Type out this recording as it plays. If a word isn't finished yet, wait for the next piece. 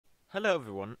Hello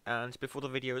everyone, and before the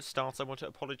video starts I want to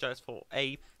apologise for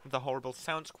A, the horrible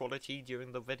sound quality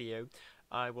during the video.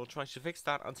 I will try to fix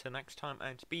that until next time,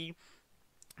 and B,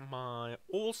 my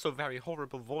also very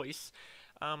horrible voice.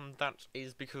 That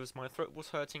is because my throat was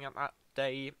hurting at that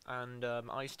day, and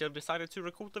I still decided to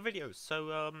record the video.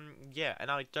 So yeah, and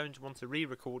I don't want to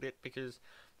re-record it because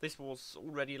this was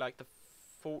already like the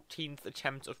 14th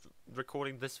attempt of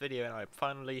recording this video, and I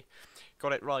finally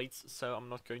got it right, so I'm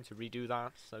not going to redo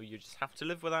that, so you just have to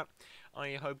live with that.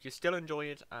 I hope you still enjoy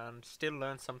it and still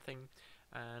learn something,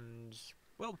 and,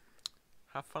 well,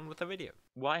 have fun with the video.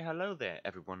 Why hello there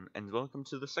everyone, and welcome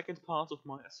to the second part of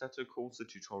my Assetto Corsa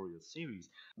tutorial series.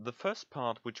 The first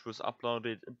part, which was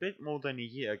uploaded a bit more than a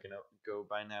year ago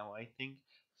by now I think,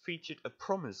 featured a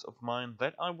promise of mine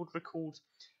that I would record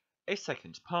a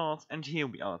second part, and here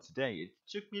we are today. It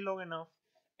took me long enough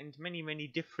and many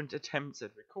different attempts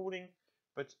at recording,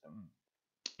 but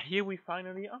here we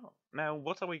finally are. Now,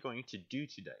 what are we going to do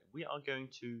today? We are going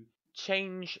to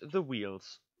change the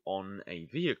wheels on a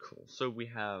vehicle. So we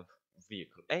have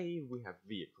vehicle A, we have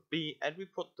vehicle B, and we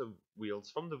put the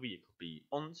wheels from the vehicle B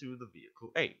onto the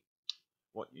vehicle A.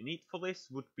 What you need for this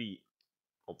would be,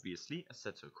 obviously,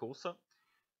 Assetto Corsa,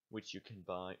 which you can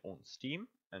buy on Steam,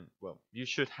 and, well, you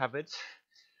should have it.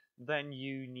 Then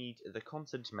you need the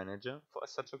content manager for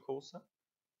Assetto Corsa,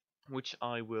 which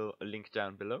I will link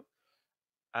down below.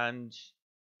 And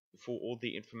for all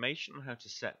the information on how to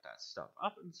set that stuff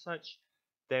up and such,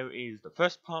 there is the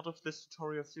first part of this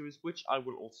tutorial series, which I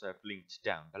will also have linked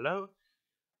down below,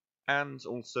 and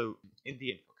also in the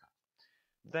info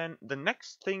card. Then the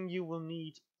next thing you will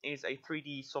need is a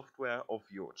 3D software of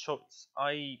your choice.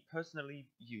 I personally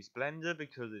use Blender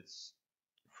because it's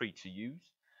free to use,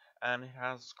 and it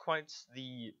has quite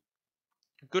the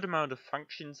good amount of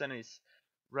functions and is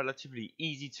relatively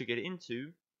easy to get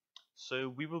into. So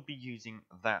we will be using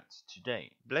that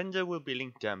today. Blender will be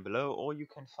linked down below, or you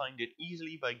can find it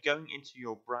easily by going into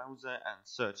your browser and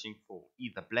searching for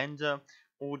either Blender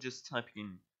or just typing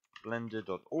in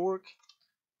blender.org.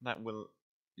 That will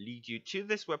lead you to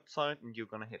this website, and you're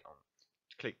going to hit on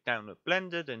click download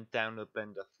Blender, then download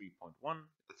Blender 3.1,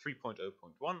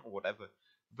 3.0.1, or whatever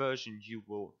version you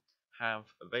will have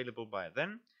available by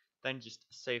then. Then just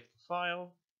save the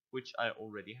file, which I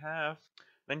already have.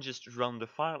 Then just run the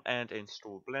file and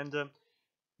install Blender.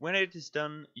 When it is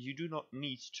done, you do not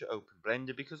need to open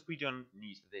Blender because we don't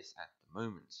need this at the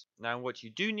moment. Now what you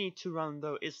do need to run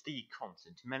though is the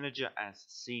content manager as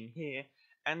seen here,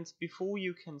 and before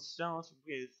you can start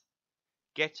with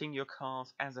getting your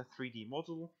cars as a 3D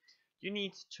model, you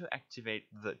need to activate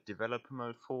the developer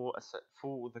mode for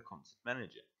the content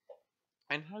manager.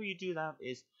 And how you do that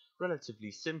is relatively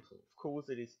simple. Of course,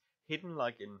 it is hidden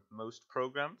like in most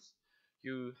programs.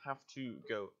 You have to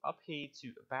go up here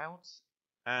to About,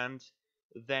 and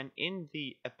then in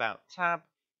the About tab,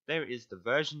 there is the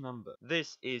version number.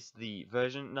 This is the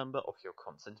version number of your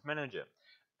content manager.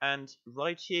 And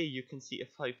right here, you can see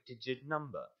a 5-digit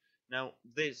number. Now,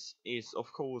 this is,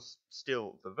 of course,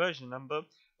 still the version number,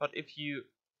 but if you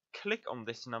click on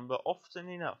this number often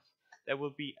enough, there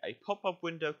will be a pop-up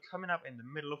window coming up in the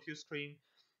middle of your screen,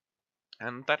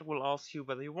 and that will ask you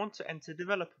whether you want to enter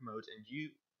developer mode, and you,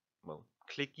 well,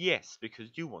 click yes because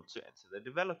you want to enter the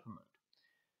developer mode.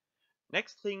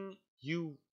 Next thing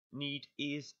you need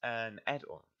is an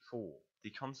add-on for the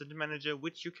content manager,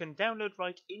 which you can download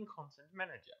right in content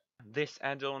manager. This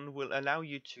add-on will allow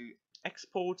you to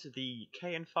export the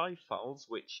KN5 files,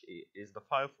 which is the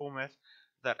file format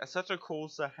that Assetto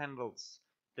Corsa handles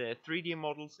their 3D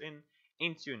models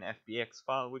into an FBX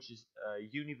file, which is a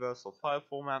universal file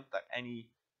format that any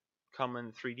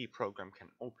common 3D program can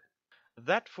open.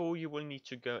 Therefore, you will need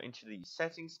to go into the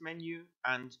settings menu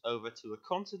and over to the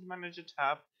content manager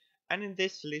tab, and in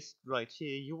this list right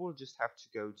here you will just have to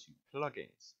go to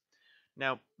plugins.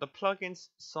 Now the plugins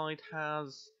side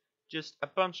has just a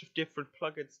bunch of different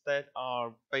plugins that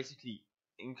are basically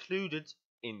included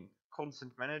in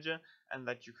content manager and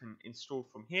that you can install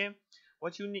from here.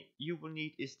 What you will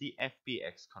need is the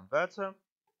FBX converter.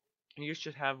 You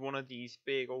should have one of these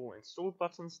big old install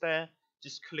buttons there.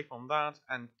 Just click on that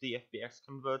and the FBX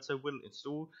converter will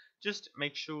install. Just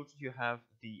make sure you have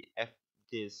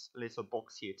this little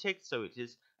box here ticked so it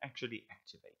is actually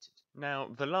activated. Now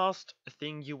the last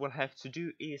thing you will have to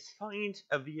do is find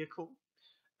a vehicle,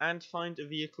 and find a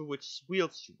vehicle which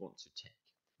wheels you want to take.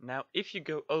 Now if you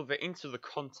go over into the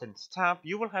Contents tab,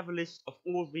 you will have a list of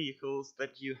all vehicles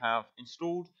that you have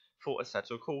installed for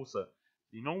Assetto Corsa,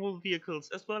 the normal vehicles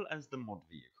as well as the mod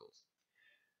vehicles.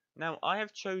 Now I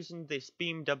have chosen this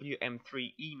BMW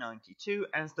M3 E92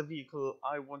 as the vehicle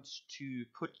I want to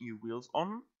put new wheels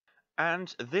on,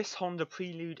 and this Honda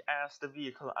Prelude as the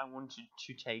vehicle I wanted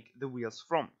to take the wheels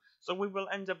from. So we will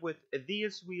end up with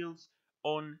these wheels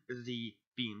on the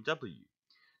BMW.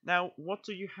 Now, what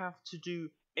do you have to do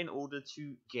in order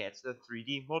to get the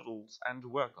 3D models and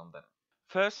work on them?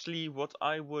 Firstly, what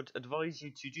I would advise you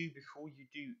to do before you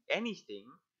do anything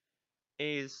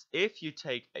is, if you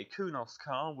take a Kunos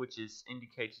car, which is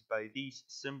indicated by these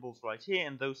symbols right here,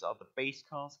 and those are the base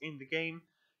cars in the game,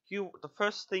 the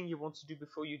first thing you want to do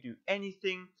before you do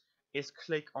anything is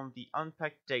click on the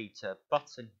Unpack Data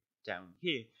button down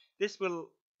here. This will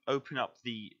open up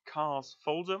the cars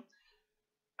folder,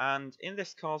 and in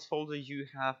this cars folder you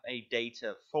have a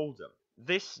data folder.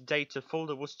 This data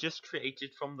folder was just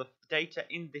created from the data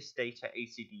in this data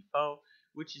ACD file,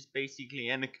 which is basically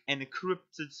an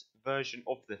encrypted version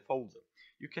of the folder.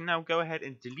 You can now go ahead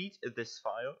and delete this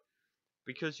file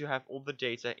because you have all the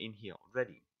data in here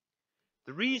already.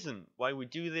 The reason why we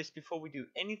do this before we do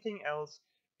anything else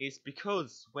is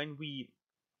because when we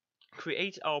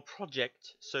create our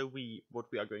project,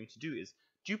 what we are going to do is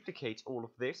duplicate all of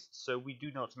this so we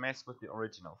do not mess with the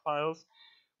original files.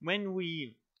 When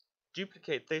we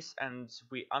duplicate this and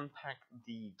we unpack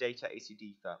the data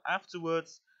ACD file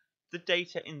afterwards, the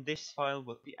data in this file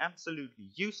will be absolutely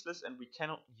useless and we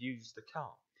cannot use the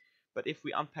car. But if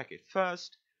we unpack it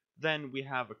first, then we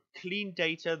have a clean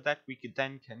data that we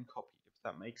then can copy, if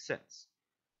that makes sense.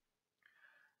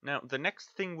 Now the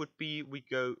next thing would be we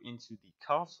go into the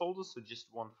cars folder, so just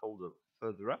one folder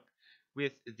further up,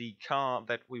 with the car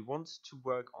that we want to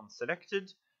work on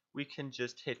selected. We can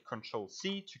just hit Ctrl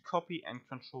C to copy and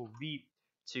Ctrl V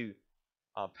to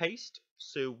paste.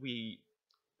 So we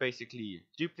basically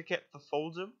duplicate the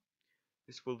folder.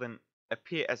 This will then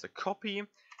appear as a copy,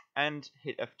 and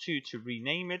hit F2 to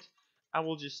rename it. I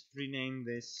will just rename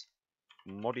this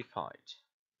Modified.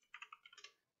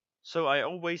 So I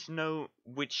always know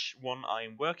which one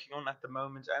I'm working on at the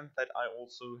moment, and that I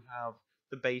also have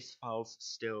the base files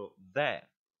still there.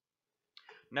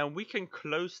 Now we can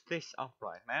close this up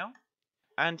right now,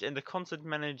 and in the Content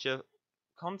Manager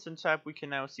Content tab we can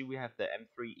now see we have the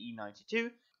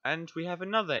M3E92, and we have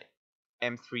another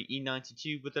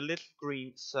M3E92 with a little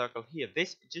green circle here.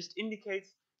 This just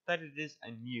indicates that it is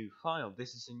a new file,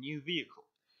 this is a new vehicle.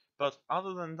 But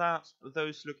other than that,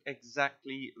 those look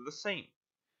exactly the same.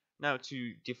 Now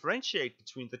to differentiate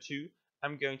between the two,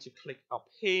 I'm going to click up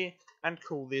here and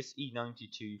call this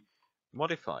E92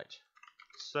 Modified.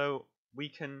 So we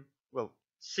can, well,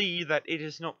 see that it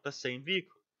is not the same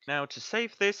vehicle. Now to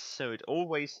save this, so it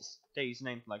always stays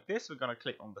named like this, we're going to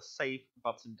click on the Save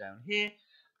button down here,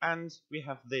 and we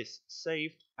have this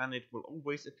saved, and it will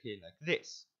always appear like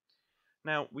this.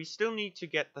 Now we still need to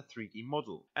get the 3D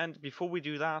model, and before we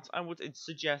do that, I would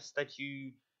suggest that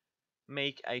you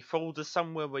make a folder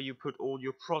somewhere where you put all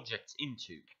your projects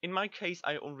into. In my case,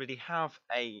 I already have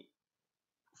a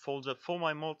folder for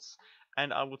my mods,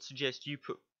 and I would suggest you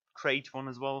create one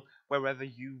as well wherever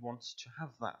you want to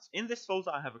have that. In this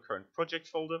folder I have a current project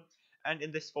folder, and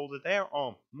in this folder there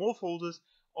are more folders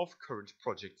of current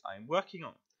projects I am working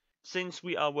on. Since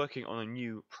we are working on a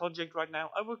new project right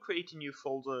now, I will create a new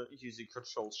folder using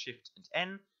Ctrl Shift and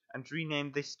N and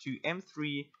rename this to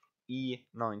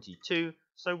M3E92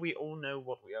 so we all know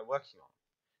what we are working on.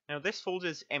 Now this folder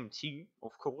is empty,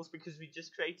 of course, because we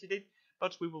just created it,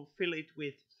 but we will fill it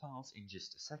with files in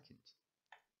just a second.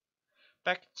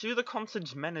 Back to the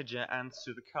Content Manager and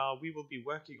to the car we will be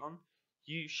working on,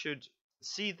 you should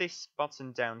see this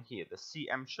button down here, the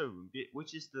CM Showroom bit,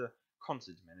 which is the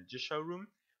Content Manager Showroom,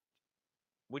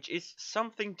 which is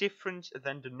something different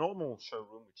than the normal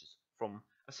showroom, which is from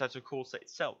Assetto Corsa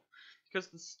itself. Because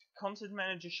the Content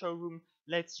Manager Showroom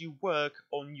lets you work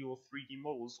on your 3D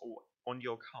models or on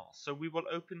your car. So we will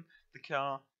open the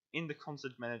car in the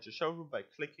Content Manager Showroom by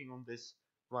clicking on this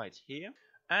right here.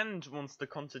 And once the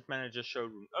Content Manager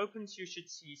Showroom opens, you should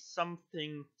see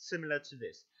something similar to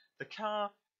this. The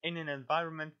car in an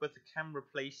environment with the camera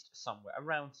placed somewhere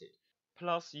around it.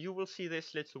 Plus, you will see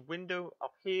this little window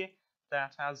up here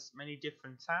that has many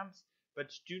different tabs,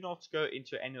 but do not go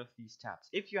into any of these tabs.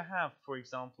 If you have, for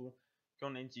example,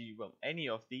 gone into, well, any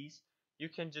of these, you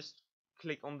can just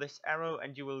click on this arrow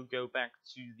and you will go back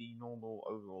to the normal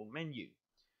overall menu.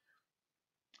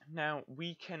 Now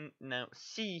we can now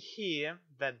see here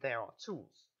that there are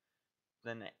tools.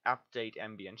 Then update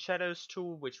ambient shadows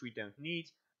tool, which we don't need,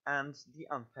 and the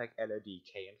unpack LED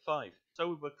KN5. So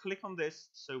we will click on this,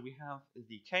 so we have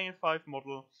the KN5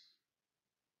 model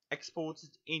exported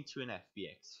into an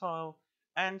FBX file,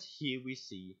 and here we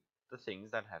see the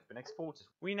things that have been exported.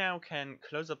 We now can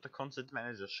close up the Content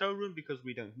Manager Showroom because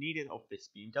we don't need it of this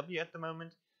BMW at the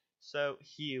moment. So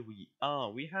here we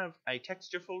are. We have a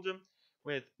texture folder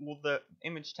with all the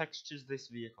image textures this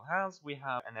vehicle has. We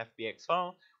have an FBX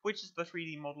file, which is the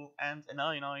 3D model, and an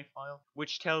INI file,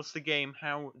 which tells the game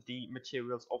how the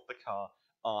materials of the car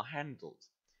are handled.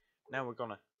 Now we're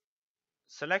gonna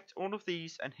select all of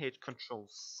these and hit Ctrl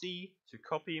C to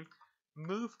copy,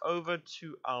 move over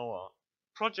to our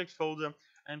project folder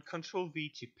and Ctrl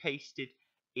V to paste it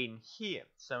in here.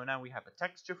 So now we have a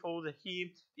texture folder here,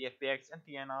 the FBX and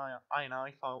the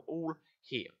INI file all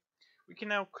here. We can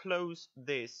now close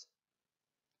this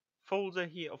folder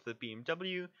here of the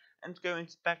BMW and go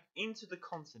back into the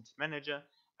content manager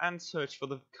and search for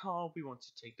the car we want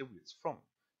to take the wheels from.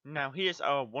 Now here's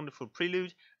our wonderful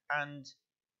prelude, and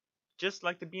just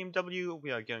like the BMW,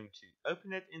 we are going to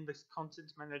open it in the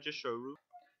Content Manager showroom.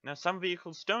 Now, some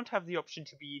vehicles don't have the option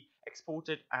to be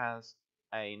exported as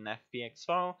an FBX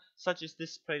file, such as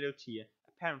this prelude here,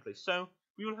 apparently. So,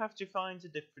 we will have to find a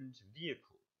different vehicle.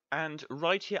 And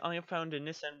right here I have found a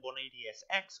Nissan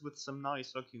 180SX with some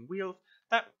nice looking wheels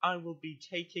that I will be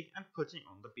taking and putting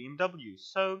on the BMW.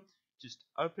 So, just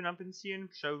open up in CN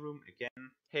showroom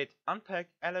again, hit Unpack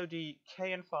LOD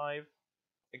KN5.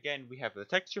 Again, we have the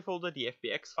texture folder, the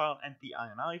FBX file, and the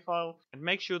INI file, and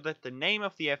make sure that the name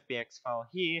of the FBX file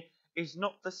here is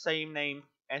not the same name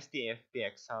as the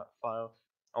FBX file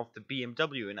of the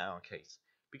BMW in our case,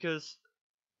 because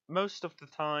most of the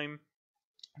time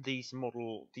these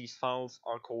files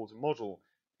are called model.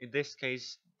 In this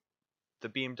case, the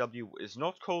BMW is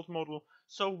not called model,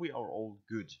 so we are all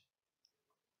good.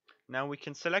 Now we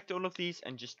can select all of these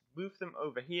and just move them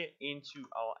over here into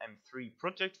our M3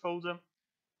 project folder.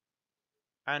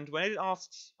 And when it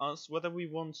asks us whether we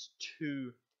want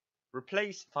to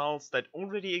replace files that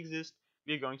already exist,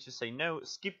 we're going to say no,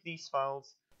 skip these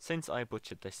files. Since I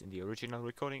butchered this in the original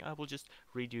recording, I will just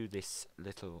redo this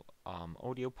little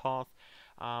audio path.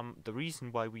 The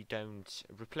reason why we don't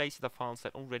replace the files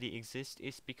that already exist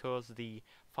is because the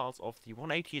files of the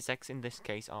 180SX in this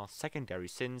case are secondary,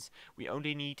 since we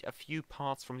only need a few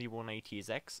parts from the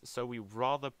 180SX, so we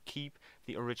rather keep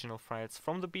the original files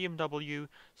from the BMW,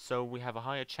 so we have a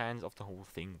higher chance of the whole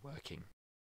thing working.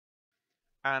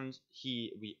 And here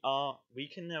we are. We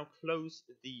can now close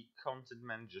the Content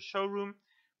Manager showroom.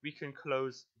 We can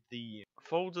close the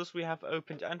folders we have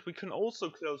opened, and we can also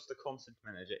close the Content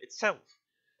Manager itself.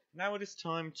 Now it is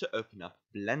time to open up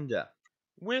Blender.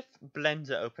 With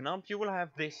Blender open up, you will have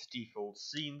this default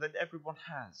scene that everyone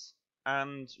has,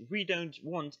 and we don't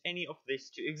want any of this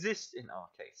to exist in our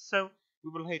case. So we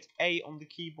will hit A on the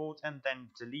keyboard and then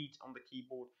delete on the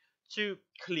keyboard to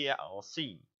clear our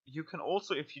scene. You can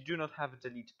also, if you do not have a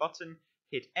delete button,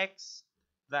 hit X.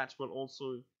 That will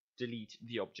also delete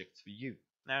the objects for you.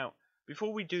 Now,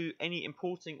 before we do any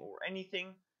importing or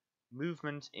anything,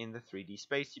 movement in the 3D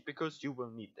space, because you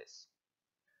will need this.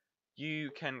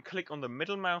 You can click on the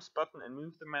middle mouse button and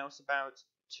move the mouse about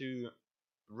to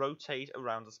rotate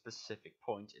around a specific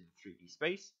point in the 3D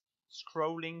space,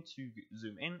 scrolling to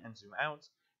zoom in and zoom out,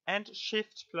 and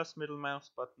shift plus middle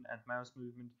mouse button and mouse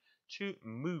movement to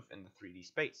move in the 3D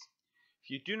space. If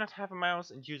you do not have a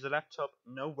mouse and use a laptop,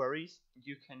 no worries.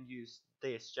 You can use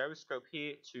this gyroscope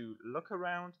here to look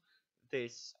around,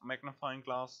 this magnifying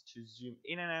glass to zoom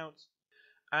in and out,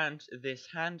 and this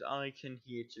hand icon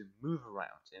here to move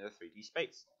around in the 3D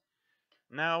space.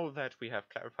 Now that we have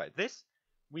clarified this,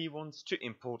 we want to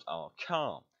import our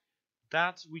car.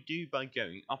 That we do by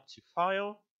going up to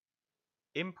File,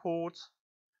 Import,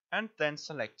 and then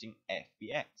selecting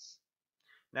FBX.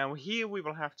 Now here we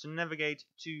will have to navigate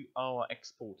to our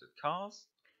exported cars.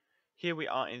 Here we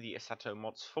are in the Assetto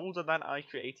mods folder that I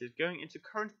created, going into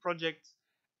current projects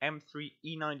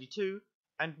M3E92,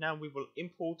 and now we will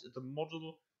import the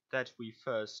model that we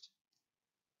first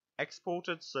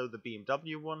exported, so the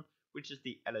BMW one, which is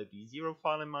the LOD0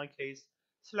 file in my case.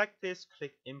 Select this,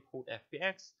 click Import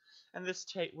FBX, and this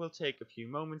will take a few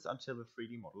moments until the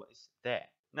 3D model is there.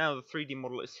 Now the 3D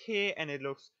model is here, and it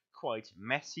looks quite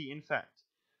messy in fact.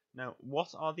 Now, what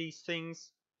are these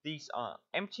things? These are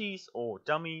empties or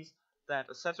dummies that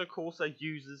Assetto Corsa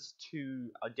uses to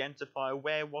identify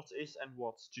where what is and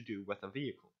what to do with a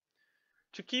vehicle.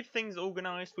 To keep things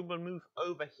organized, we will move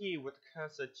over here with the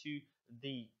cursor to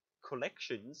the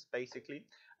collections, basically,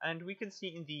 and we can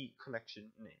see in the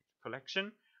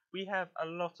collection we have a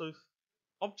lot of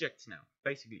objects now.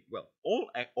 Basically, well, all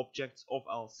objects of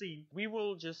our scene. We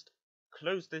will just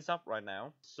close this up right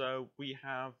now, so we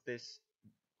have this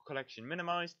collection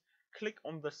minimized. Click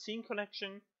on the scene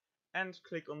collection and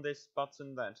click on this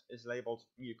button that is labeled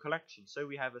new collection, so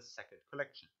we have a second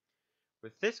collection.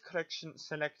 With this collection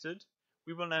selected,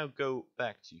 we will now go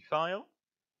back to File,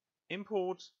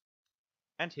 Import,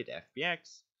 and hit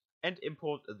FBX and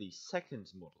import the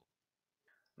second model.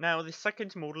 Now the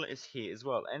second model is here as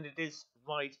well, and it is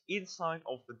right inside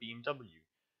of the BMW.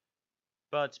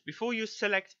 But before you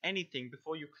select anything,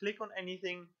 before you click on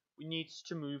anything, we need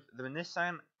to move the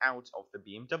Nissan out of the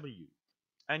BMW.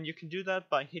 And you can do that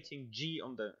by hitting G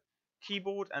on the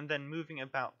keyboard and then moving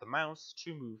about the mouse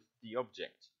to move the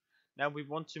object. Now we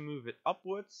want to move it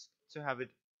upwards to have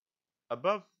it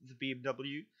above the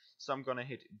BMW, so I'm gonna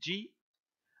hit G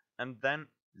and then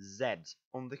Z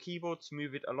on the keyboard to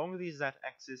move it along the Z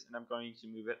axis, and I'm going to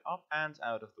move it up and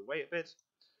out of the way a bit,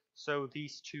 so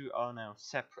these two are now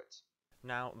separate.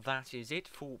 Now that is it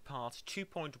for part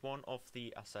 2.1 of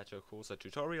the Assetto Corsa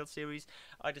tutorial series.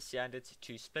 I decided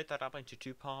to split that up into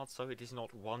 2 parts so it is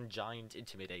not one giant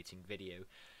intimidating video.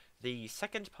 The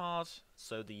second part,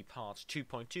 so the part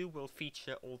 2.2, will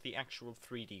feature all the actual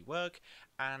 3D work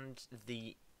and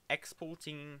the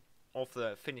exporting of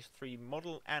the finished 3D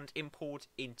model and import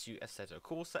into Assetto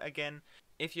Corsa again.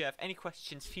 If you have any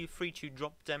questions, feel free to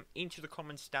drop them into the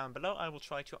comments down below. I will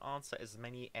try to answer as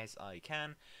many as I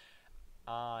can.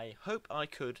 I hope I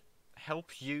could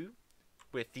help you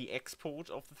with the export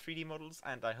of the 3D models,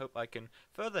 and I hope I can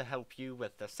further help you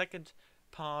with the second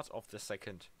part of the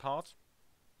second part.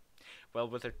 Well,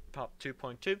 with the part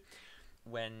 2.2,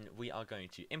 when we are going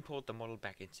to import the model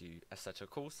back into Assetto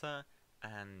Corsa.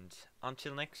 And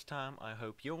until next time, I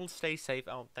hope you all stay safe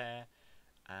out there,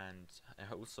 and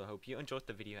I also hope you enjoyed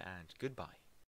the video, and goodbye.